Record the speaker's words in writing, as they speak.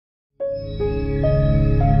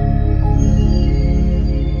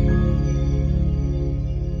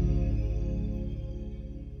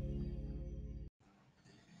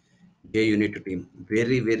JUnit team.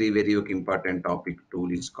 Very important topic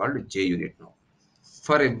tool is called JUnit now.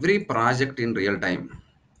 For every project in real time,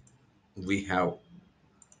 we have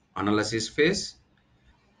analysis phase,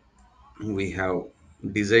 we have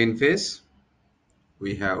design phase,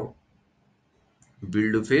 we have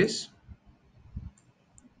build phase,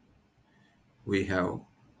 we have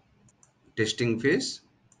testing phase,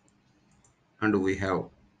 and we have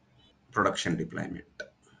production deployment.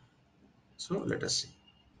 So let us see.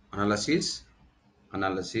 Analysis,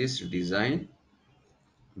 design,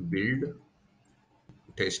 build,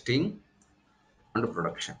 testing, and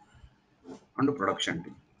production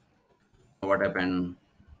team. What happened?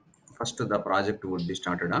 First, the project would be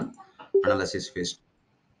started on analysis phase.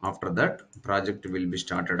 After that, project will be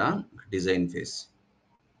started on design phase.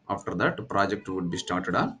 After that, project would be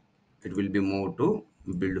started on, it will be moved to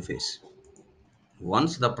build phase.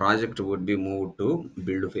 Once the project would be moved to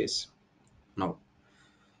build phase. Now,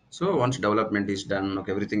 so once development is done,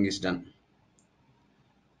 okay, everything is done,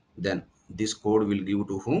 then this code will give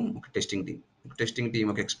to whom? Okay, testing team. Testing team,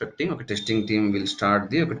 okay, expecting, okay, testing team will start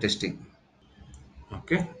the okay, testing.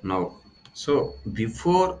 Okay, now, so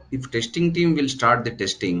before, if testing team will start the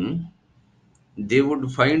testing, they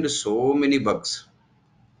would find so many bugs.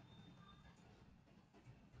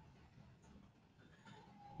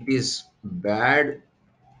 It is bad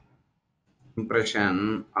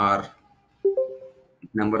impression or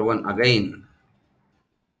number one again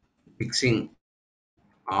fixing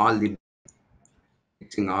all the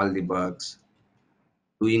bugs,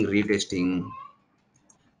 doing retesting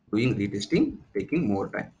taking more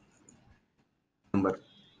time. Number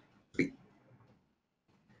three,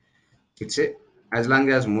 it's a, as long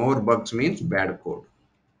as more bugs means bad code.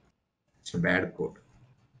 It's a bad code,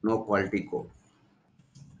 no quality code.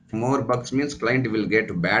 More bugs means client will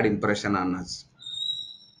get bad impression on us,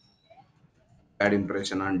 bad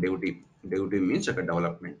impression on dev team. Dev team means like a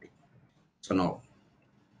development team. So now,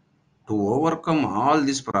 to overcome all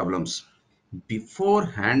these problems, before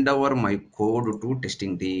hand over my code to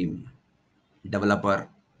testing team, developer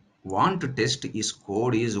want to test his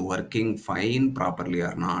code is working fine properly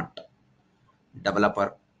or not.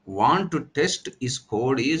 Developer want to test his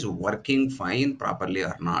code is working fine properly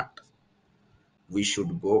or not. We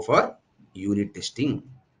should go for unit testing.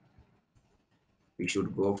 We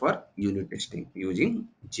should go for unit testing using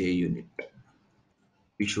JUnit.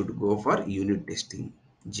 We should go for unit testing.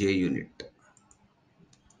 JUnit.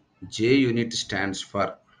 JUnit stands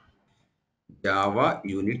for Java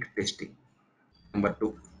Unit Testing. Number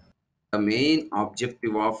two, the main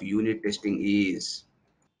objective of unit testing is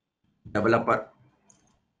developer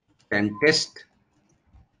can test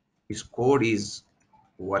his code is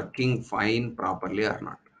working fine properly or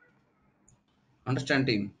not.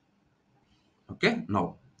 Understanding? Okay.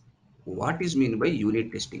 Now, what is mean by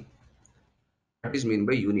unit testing? What is mean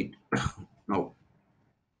by unit? Now,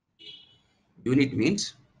 unit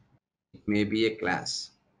means it may be a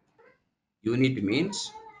class. Unit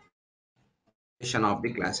means collection of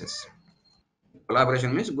the classes.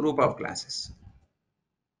 Collaboration means group of classes.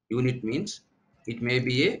 Unit means it may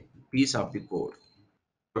be a piece of the code.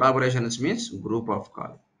 Collaborations means group of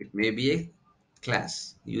call. It may be a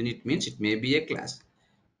class. Unit means it may be a class.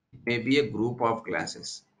 It may be a group of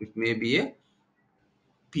classes. It may be a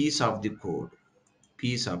piece of the code.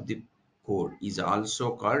 Piece of the code is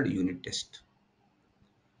also called unit test.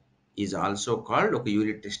 Is also called okay,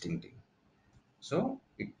 unit testing team. So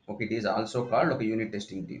okay, it is also called okay, unit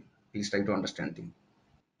testing team. Please try to understand thing.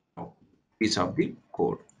 Now, piece of the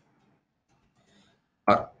code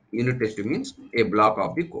or unit testing means a block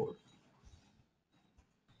of the code.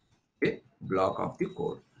 A block of the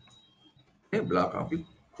code. A block of the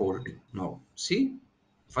code. Now see,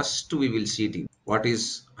 first we will see the what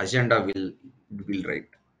is agenda will write.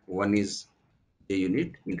 One is a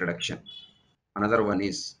unit introduction. Another one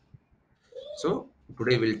is, so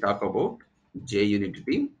today we'll talk about JUnit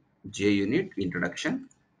team, JUnit introduction,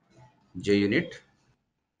 JUnit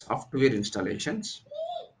software installations,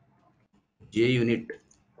 JUnit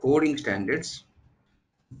coding standards,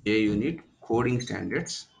 JUnit coding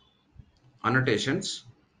standards, annotations,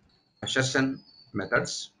 assertion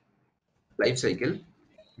methods, life cycle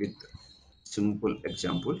with simple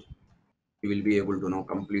example. You will be able to know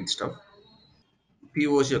complete stuff.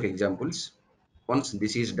 POC of examples. Once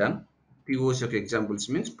this is done, POC of examples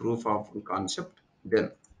means proof of concept.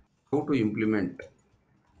 Then how to implement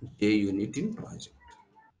JUnit in project.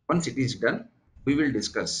 Once it is done, we will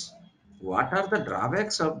discuss what are the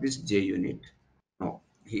drawbacks of this JUnit. Now,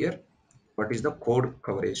 here, what is the code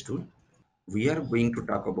coverage tool? We are going to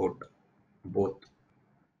talk about both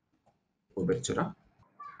Obertura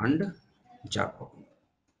and Java.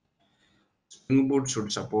 Spring Boot should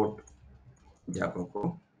support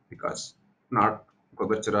Jacoco because not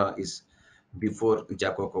Cobertura is before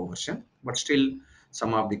Jacoco version, but still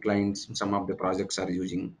some of the clients, some of the projects are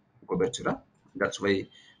using Cobertura. That's why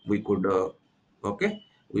we could okay,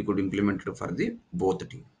 we could implement it for the both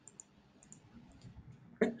team.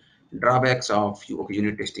 Okay. Drawbacks of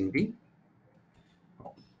unit testing team.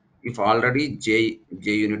 If already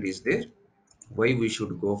JUnit is there, why we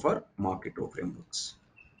should go for Mockito frameworks?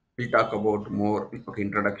 We'll talk about more okay,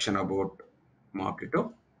 introduction about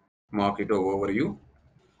Mockito, Mockito overview.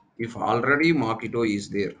 If already Mockito is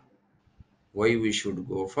there, why we should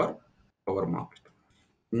go for our Mockito?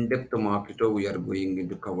 In-depth Mockito, we are going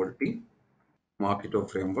into cover T, Mockito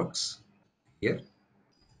frameworks here.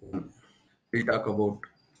 We'll talk about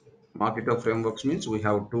Mockito frameworks means we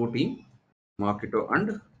have two team, Mockito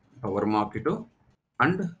and our Mockito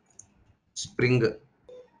and Spring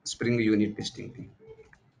Spring unit testing team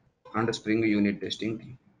and Spring unit testing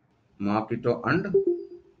team. Mockito and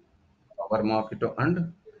our Mockito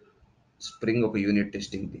and Spring of unit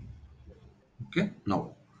testing team. Okay,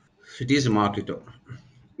 now it is Mockito.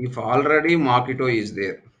 If already Mockito is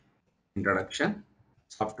there, introduction,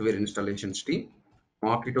 software installations team,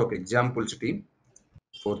 Mockito examples team,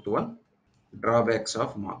 fourth one, drawbacks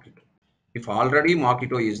of Mockito. If already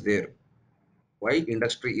Mockito is there, why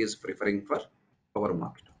industry is preferring for our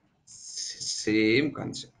Mockito? Same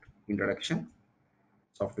concept, introduction,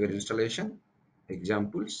 software installation,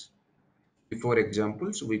 examples. Before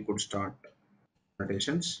examples, we could start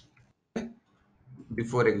annotations.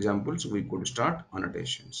 Before examples, we could start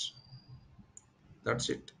annotations. That's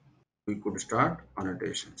it. We could start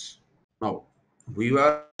annotations. Now, we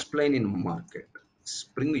are explaining market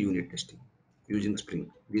Spring unit testing using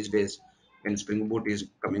Spring. These days, when Spring Boot is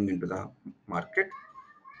coming into the market,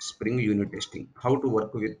 Spring unit testing. How to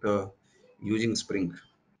work with using Spring.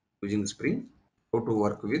 Using Spring, how to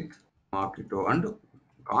work with Marketo and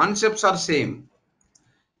concepts are same.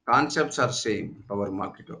 Concepts are same. Power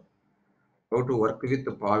Marketo. How to work with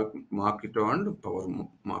the Marketo and Power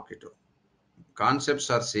Marketo. Concepts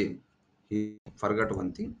are same. He forgot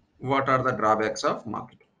one thing. What are the drawbacks of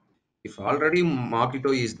Marketo? If already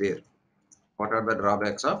Mockito is there, what are the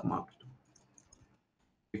drawbacks of Mockito?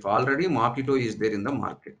 If already Mockito is there in the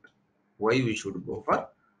market, why we should go for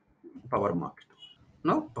Power Mockito?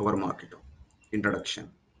 Now, Power Mockito. Introduction,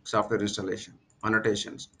 software installation,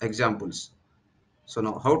 annotations, examples. So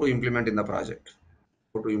now, how to implement in the project?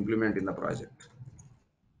 How to implement in the project?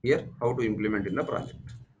 Here, how to implement in the project?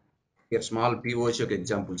 Here, small POC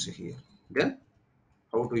examples here. Then,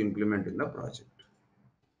 how to implement in the project?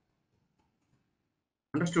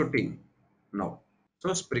 Understood team? Now,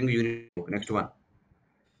 so Spring Unit, next one.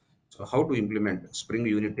 So how to implement Spring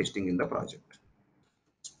unit testing in the project?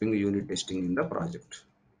 Spring unit testing in the project.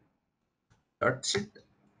 That's it.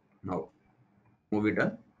 Now move it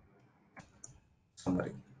on.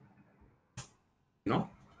 Summary. You know,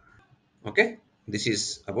 okay. This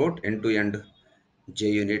is about end-to-end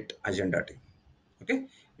JUnit agenda team. Okay,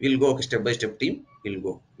 we'll go step by step team. We'll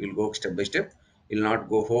go step by step. We'll not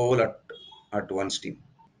go whole at once team.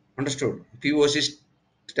 Understood? POC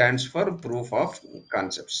stands for proof of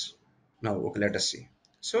concepts. Now okay, let us see.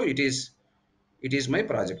 So it is my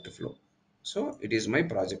project flow. So it is my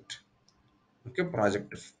project. Okay,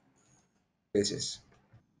 project phases.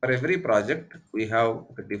 For every project, we have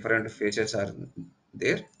different phases are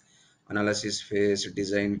there. Analysis phase,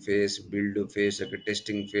 design phase, build phase, okay,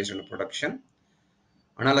 testing phase, and production.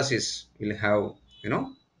 Analysis will have,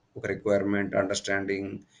 requirement,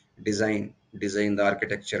 understanding, design the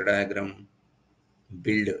architecture diagram,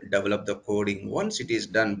 build, develop the coding. Once it is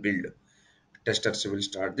done, build, testers will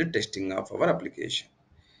start the testing of our application.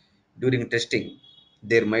 During testing,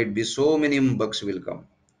 there might be so many bugs will come.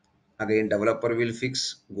 Again developer will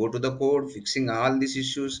go to the code fixing all these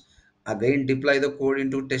issues, again deploy the code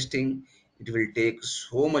into testing. It will take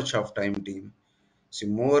so much of time team. See,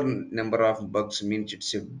 more number of bugs means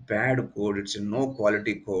it's a bad code, it's a no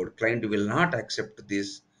quality code. Client will not accept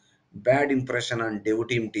this. Bad impression on dev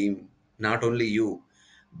team, not only you,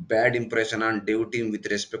 bad impression on dev team with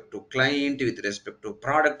respect to client, with respect to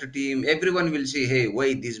product team. Everyone will say, hey,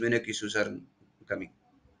 why these many issues are coming.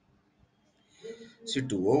 See,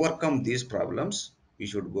 to overcome these problems, we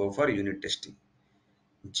should go for unit testing.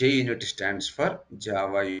 JUnit stands for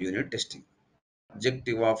Java Unit Testing.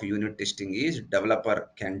 Objective of unit testing is developer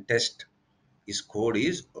can test his code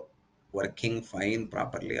is working fine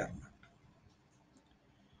properly or not.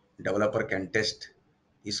 Developer can test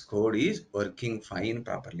his code is working fine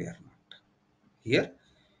properly or not. Here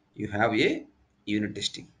you have a unit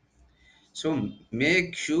testing. So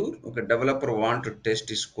make sure okay developer want to test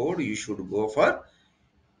his code, you should go for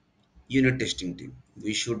unit testing team.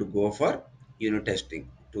 We should go for unit testing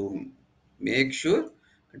to make sure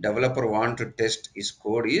developer want to test his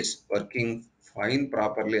code is working fine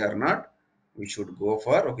properly or not. We should go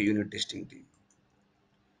for okay unit testing team.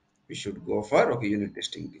 We should go for okay unit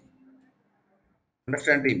testing team.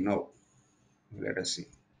 Understand team? Now let us see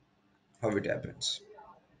how it happens.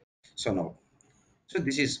 So now, so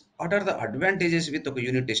this is what are the advantages with okay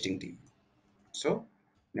unit testing team. So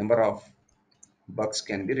number of bugs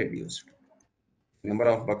can be reduced. Number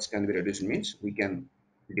of bugs can be reduced means we can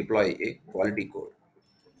deploy a quality code.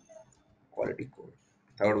 Quality code.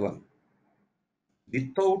 Third one,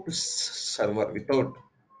 without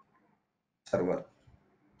server.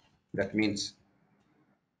 That means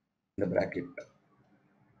the bracket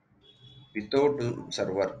without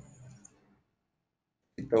server,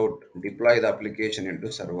 without deploy the application into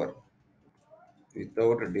server,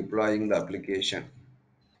 without deploying the application,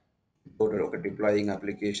 without deploying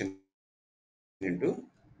application into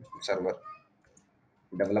server.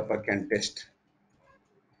 Developer can test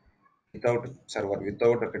without server,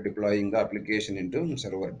 without deploying the application into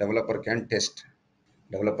server. Developer can test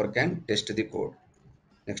the code.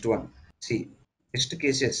 Next one. See, test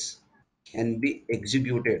cases can be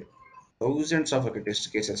executed. Thousands of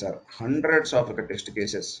test cases or hundreds of test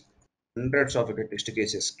cases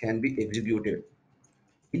can be executed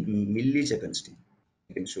in milliseconds.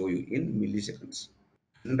 I can show you in milliseconds.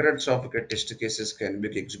 Hundreds of test cases can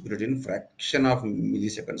be executed in fraction of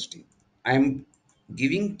milliseconds. I am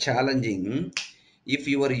giving challenging if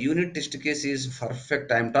your unit test case is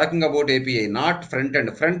perfect. I am talking about API, not front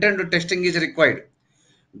end. Front end testing is required.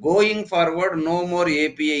 Going forward, no more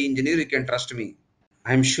API engineer. You can trust me.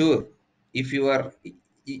 I'm sure if you are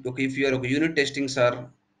okay, if your unit testings are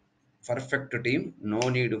perfect team, no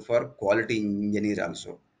need for quality engineer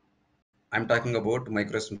also. I'm talking about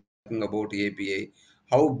Microsoft, talking about API.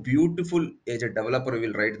 How beautiful as a developer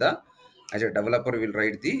will write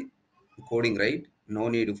the coding, right? No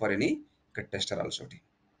need for any tester also team.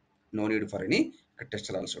 No need for any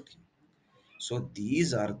tester also team. So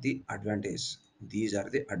these are the advantage. These are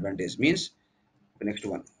the advantage means the next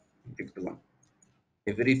one, fifth one.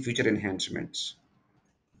 Every feature enhancements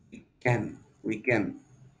can we can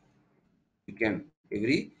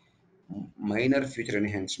every minor feature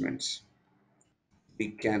enhancements we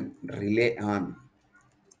can rely on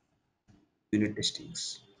unit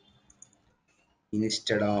testings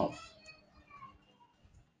instead of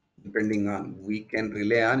depending on we can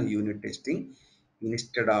rely on unit testing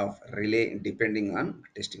instead of rely depending on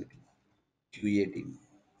testing team, QA team,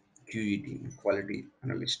 QE team, quality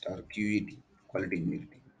analyst or QE team, quality engineer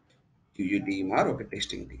team, QE team or okay,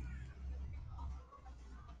 testing team.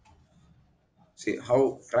 See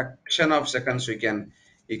how fraction of seconds you can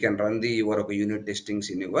run the your okay, unit testings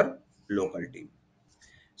in your local team.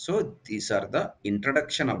 So these are the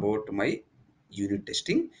introduction about my unit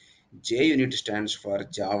testing. JUnit stands for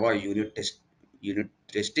Java Unit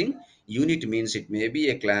Testing. Unit means it may be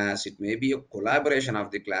a class, it may be a collaboration of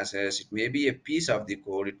the classes, it may be a piece of the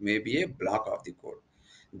code, it may be a block of the code.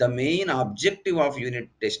 The main objective of unit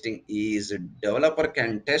testing is developer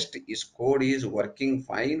can test his code is working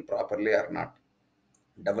fine properly or not.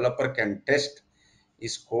 Developer can test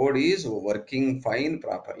his code is working fine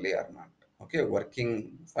properly or not. Okay,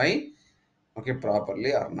 working fine okay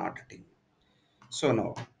properly or not team. So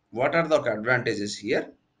now what are the advantages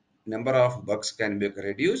here? Number of bugs can be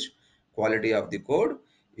reduced, quality of the code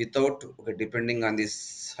without okay, depending on the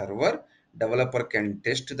server. Developer can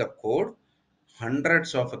test the code.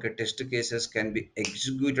 Hundreds of okay, test cases can be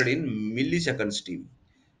executed in milliseconds team.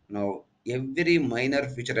 Now every minor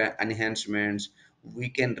feature enhancements we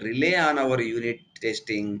can rely on our unit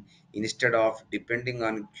testing instead of depending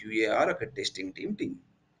on QA or okay, testing team.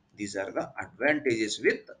 These are the advantages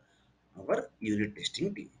with our unit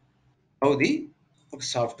testing team. How the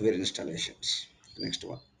software installations. Next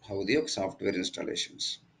one. How the software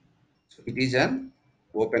installations. So it is an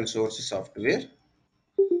open source software.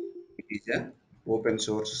 It is an open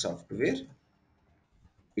source software.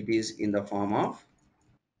 It is in the form of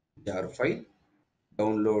jar file.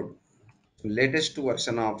 Download. Latest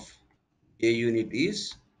version of JUnit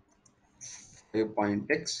is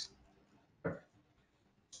 5.x. But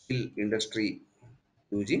still industry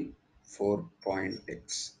using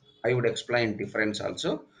 4.x. I would explain difference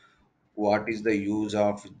also. What is the use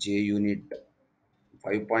of JUnit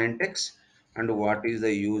 5.x and what is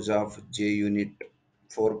the use of JUnit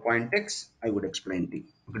 4.x? I would explain to you.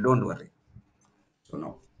 Okay, don't worry. So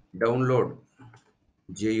now download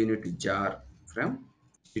JUnit jar from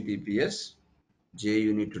HTTPS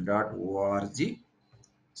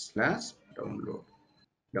junit.org/download.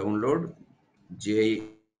 Download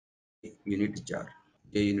JUnit jar.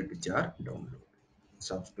 JUnit jar download.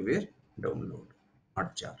 Software download,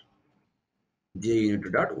 not jar.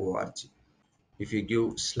 JUnit.org. If you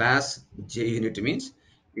give /JUnit means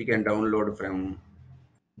you can download from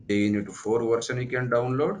JUnit 4 version you can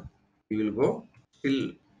download. You will go.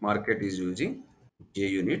 Still market is using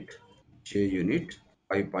JUnit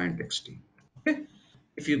 5.xt. Okay.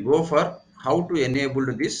 If you go for how to enable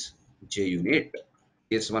this JUnit,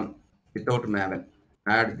 this one without manual,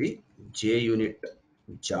 add the JUnit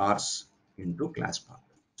jars into class path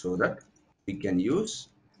so that we can use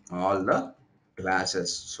all the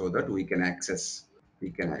classes so that we can access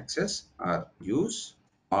or use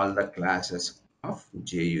all the classes of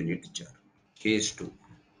JUnit jar. Case 2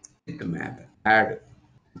 with map. Add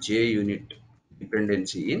JUnit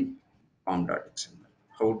dependency in form.xml.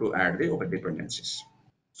 How to add the dependencies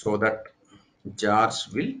so that jars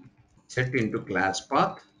will set into class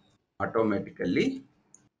path automatically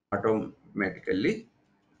automatically.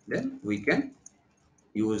 Then we can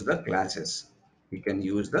use the classes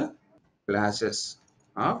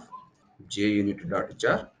of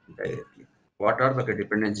JUnit.jar directly. What are the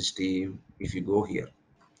dependencies team? If you go here,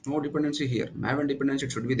 no dependency here. Maven dependency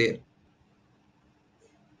should be there.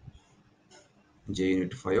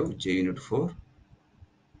 JUnit 5, JUnit 4,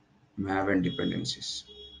 Maven dependencies.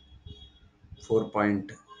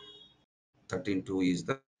 4.13.2 is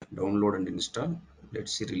the download and install.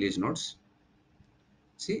 Let's see release notes.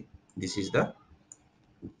 See, this is the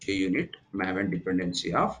JUnit Maven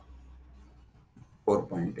dependency of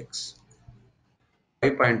 4.x.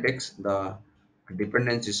 5.x, the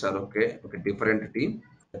dependencies are okay, different team.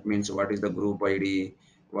 That means what is the group ID,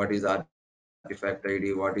 what is the artifact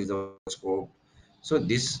ID, what is the scope. So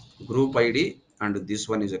this group ID and this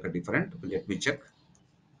one is different. Let me check.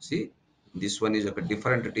 See, this one is a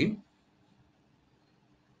different team.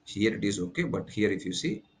 Here it is okay, but here if you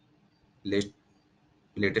see,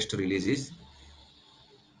 latest release is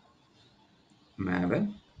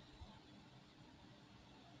Maven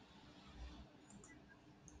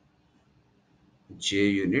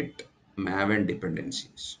JUnit Maven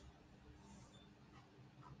dependencies.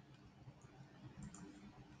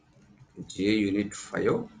 JUnit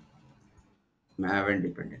 5 Maven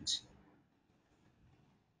dependency.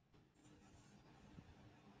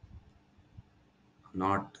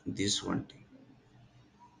 Not this one team.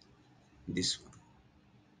 This one.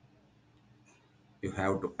 You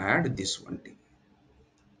have to add this one team.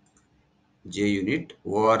 JUnit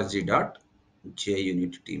org.JUnit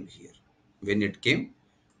team here. When it came,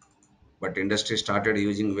 but industry started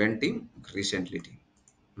using when team recently team,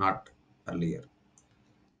 not earlier.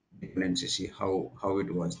 Dependency, see how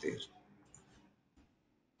it was there.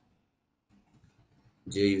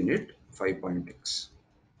 JUnit 5.x.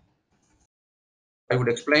 I would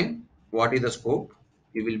explain what is the scope.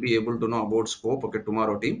 You will be able to know about scope. Okay,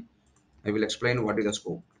 tomorrow team, I will explain what is the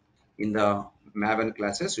scope. In the Maven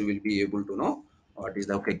classes, you will be able to know what is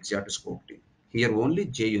the exact scope team. Here only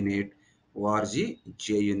JUnit, org,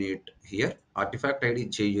 JUnit. Here artifact ID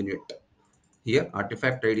JUnit. Here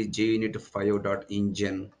artifact ID JUnit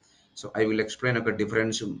 5.engine. So I will explain a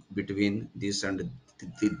difference between this and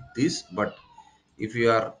this. But if you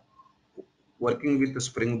are working with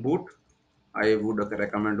Spring Boot, I would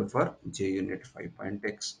recommend for JUnit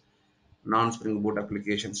 5.x. Non-Spring Boot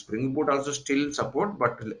application. Spring Boot also still support,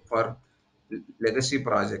 but for legacy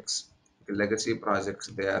projects,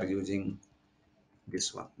 they are using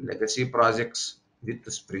this one. Legacy projects with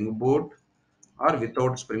Spring Boot or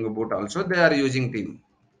without Spring Boot also they are using Team.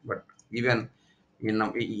 But even in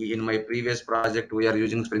my previous project, we are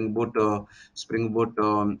using Spring Boot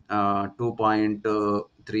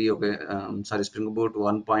 2.3. Okay, sorry, Spring Boot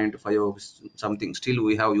 1.5 something. Still,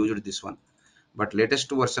 we have used this one. But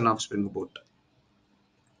latest version of Spring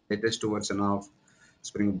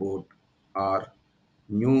Boot or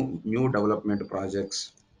new development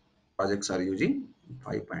projects are using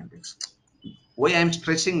 5.x. Why I am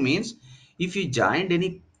stressing means if you joined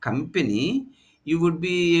any company, you would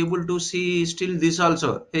be able to see still this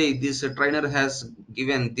also. Hey, this trainer has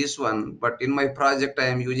given this one, but in my project I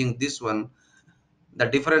am using this one. The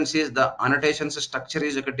difference is the annotations structure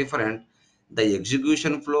is different. The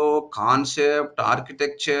execution flow, concept,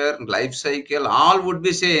 architecture, life cycle, all would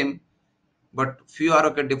be same, but few are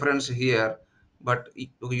difference here. But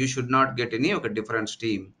you should not get any difference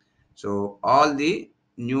team. So all the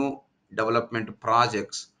new development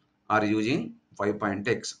projects are using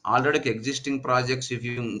 5.x. Already existing projects, if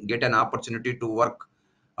you get an opportunity to work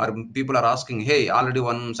Or people are asking, hey, already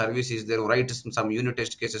one service is there, write some unit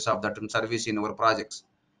test cases of that service in our projects.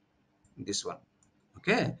 This one.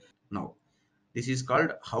 Okay. Now this is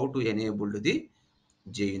called how to enable the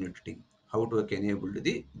JUnit thing. How to enable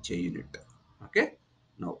the JUnit. Okay.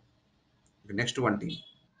 Now the next one thing,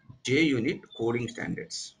 JUnit coding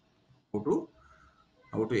standards. How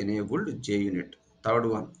to enable JUnit. Third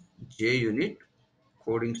one, JUnit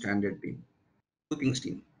coding standard team. Two things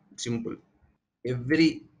team. Simple.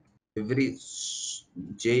 Every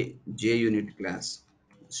JUnit class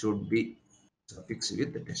should be suffixed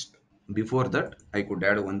with the test. Before that, I could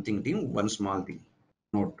add one thing team, one small thing.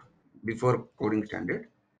 Note, before coding standard,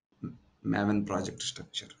 Maven project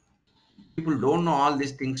structure. People don't know all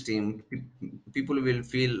these things team. People will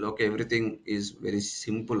feel, okay, everything is very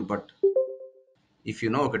simple, but if you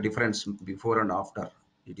know the difference before and after,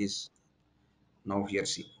 it is now here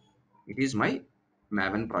see. It is my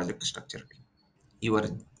Maven project structure. Your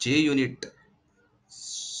JUnit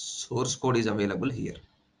source code is available here.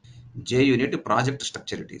 JUnit project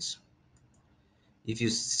structure it is. If you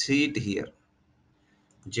see it here,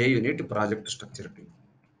 JUnit project structure it is.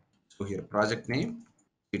 So here project name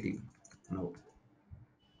city. Now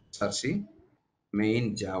search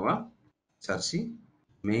main Java, search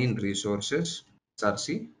main resources,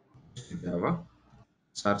 search Java,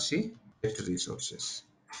 search test resources.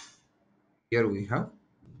 Here we have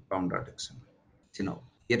pom.xml. See now,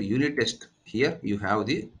 here unit test, here you have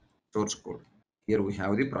the source code. Here we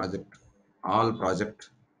have the project. All project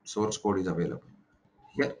source code is available.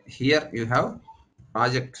 Here you have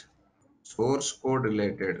project source code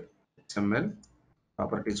related XML,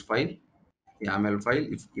 properties file, YAML file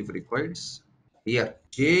if required. Here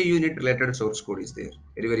JUnit related source code is there.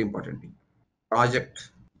 Very, very important thing.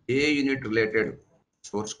 Project JUnit related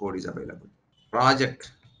source code is available.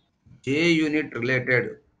 Project JUnit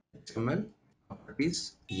related XML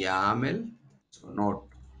properties YAML. So note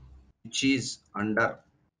which is under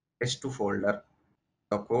test folder.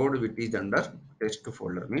 The code which is under test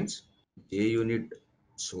folder means JUnit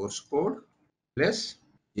source code plus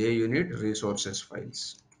JUnit resources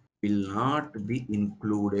files will not be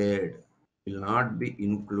included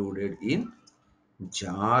in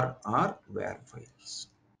jar or var files.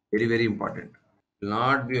 Very, very important. Will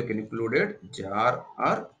not be included jar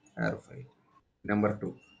or var file. Number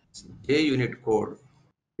two, JUnit code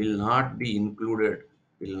will not be included,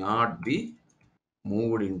 will not be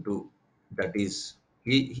moved into, that is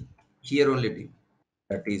here only thing,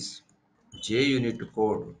 that is JUnit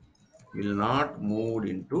code will not move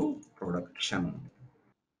into production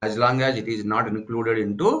as long as it is not included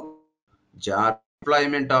into jar.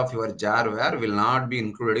 Deployment of your jar where will not be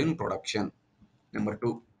included in production. Number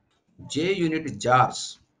two, JUnit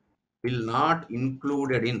jars will not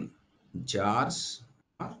included in jars,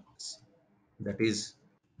 that is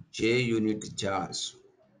JUnit jars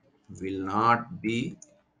will not be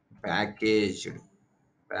packaged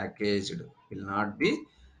packaged will not be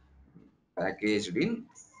packaged in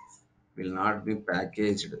will not be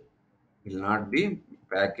packaged will not be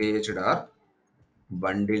packaged or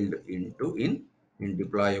bundled into in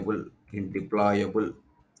deployable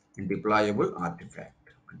artifact.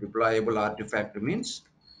 Deployable artifact means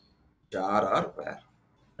jar or var.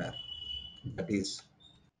 That is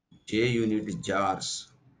JUnit jars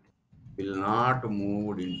will not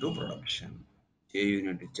move into production.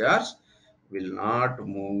 JUnit jars will not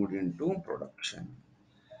move into production.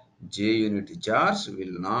 JUnit jars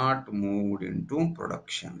will not move into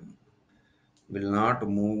production. Will not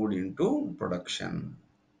move into production.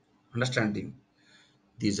 Understanding?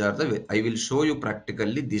 These are the, I will show you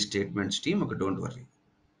practically these statements team. Okay, don't worry.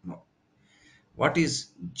 No. What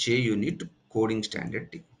is JUnit coding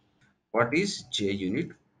standard? What is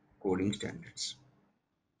JUnit coding standards?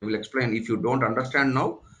 I will explain. If you don't understand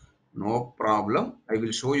now, no problem. I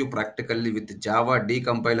will show you practically with Java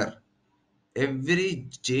decompiler. Every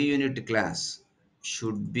JUnit class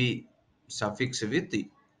should be suffixed with the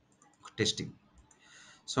testing.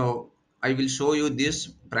 So I will show you this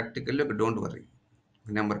practically, but don't worry.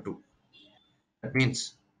 Number two, that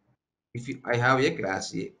means if I have a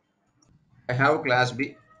class A, I have class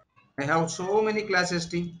B, I have so many classes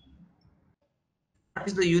team. What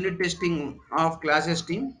is the unit testing of classes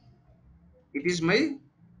team? It is my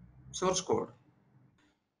source code.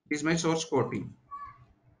 It is my source code team.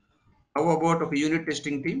 How about a unit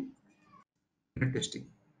testing team? Unit testing.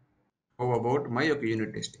 How about my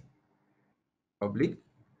unit testing? Public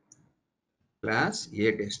class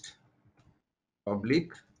A test.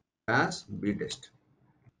 Public class B test.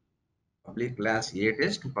 Public class A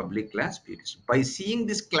test, public class B test. By seeing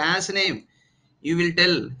this class name, you will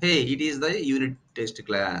tell, hey, it is the unit test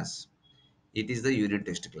class. It is the unit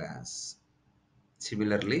test class.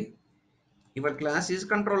 Similarly, your class is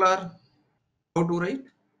controller. How to write?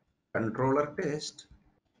 Controller test.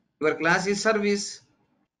 Your class is service.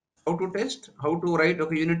 How to test? How to write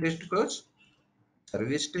okay, unit test codes?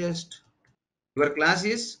 Service test. Your class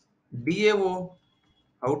is DAO.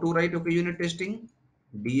 How to write okay, unit testing?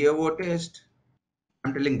 DAO test.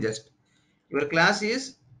 I'm telling just. Your class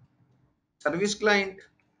is service client.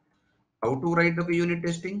 How to write okay, unit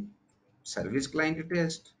testing? Service client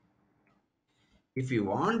test. If you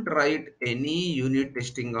want to write any unit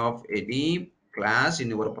testing of any class in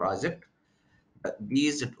your project,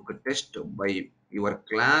 these test by your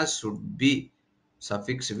class should be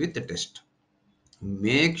suffixed with test.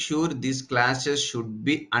 Make sure these classes should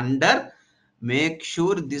be under, make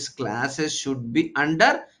sure these classes should be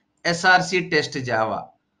under SRC test Java,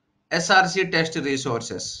 SRC test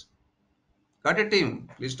resources. Got it, team?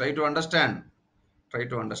 Please try to understand. Try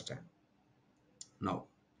to understand. Now,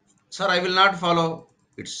 sir, I will not follow.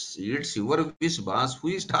 It's your wish, boss. Who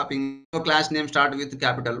is stopping? Your class name start with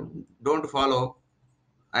capital. Don't follow.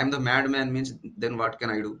 I am the madman means then what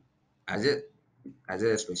can I do? As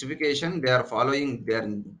a specification, they are following, they are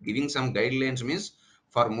giving some guidelines means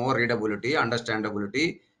for more readability,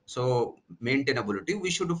 understandability, so maintainability, we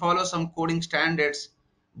should follow some coding standards.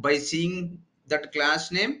 By seeing that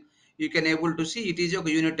class name, you can able to see it is a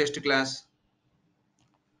unit test class.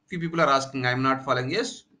 Few people are asking, I am not following.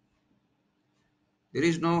 Yes, there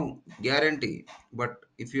is no guarantee, but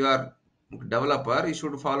if you are developer, you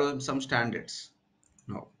should follow some standards.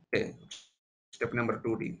 No. Okay. Step number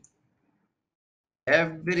 2D.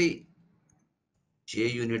 Every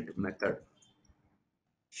JUnit method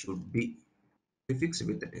should be prefixed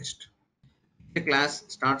with the test. A class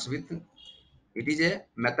starts with, it is a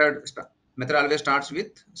method, method always starts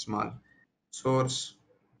with small. Source,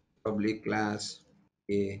 public class,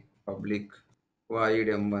 A, public, void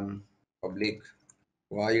M1, public,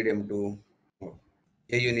 void M2,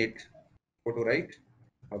 JUnit, go to right,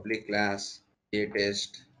 public class, A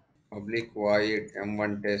test, public void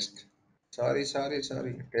M1 test. Sorry,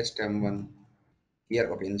 test M1. Here,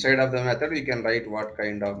 okay, inside of the method, you can write what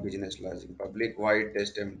kind of business logic. Public void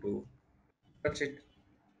test M2. That's it.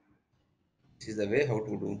 This is the way how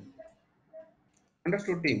to do.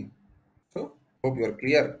 Understood, team? So, hope you are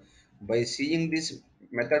clear. By seeing this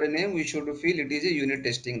method name, we should feel it is a unit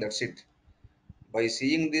testing. That's it. By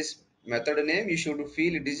seeing this method name, you should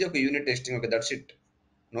feel it is a unit testing. Okay, that's it.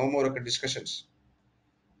 No more okay, discussions.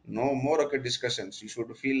 No more okay, discussions. You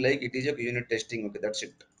should feel like it is a unit testing. Okay, that's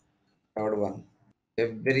it. Third one.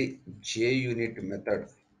 Every JUnit method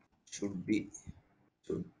should be,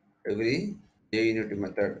 should every JUnit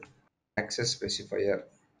method access specifier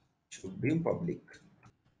should be public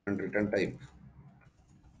and return type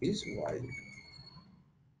is void.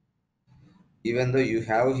 Even though you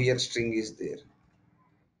have here string is there,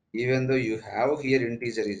 even though you have here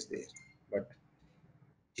integer is there, but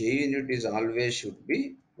JUnit is always should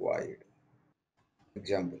be void.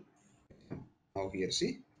 Example. Now here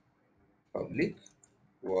see public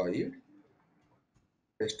void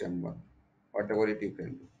test m1. Whatever it you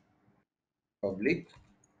can do. Public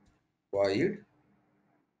void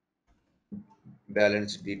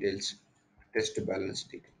balance details, test balance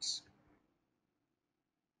details.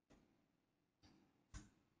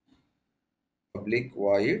 Public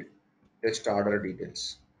void test order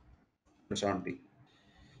details. Horizontal.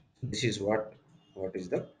 This is what is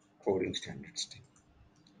the coding standards.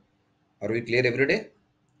 Are we clear every day?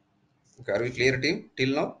 Okay, are we clear, team?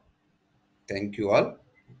 Till now? Thank you all.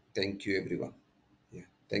 Thank you, everyone. Yeah,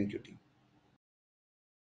 thank you, team.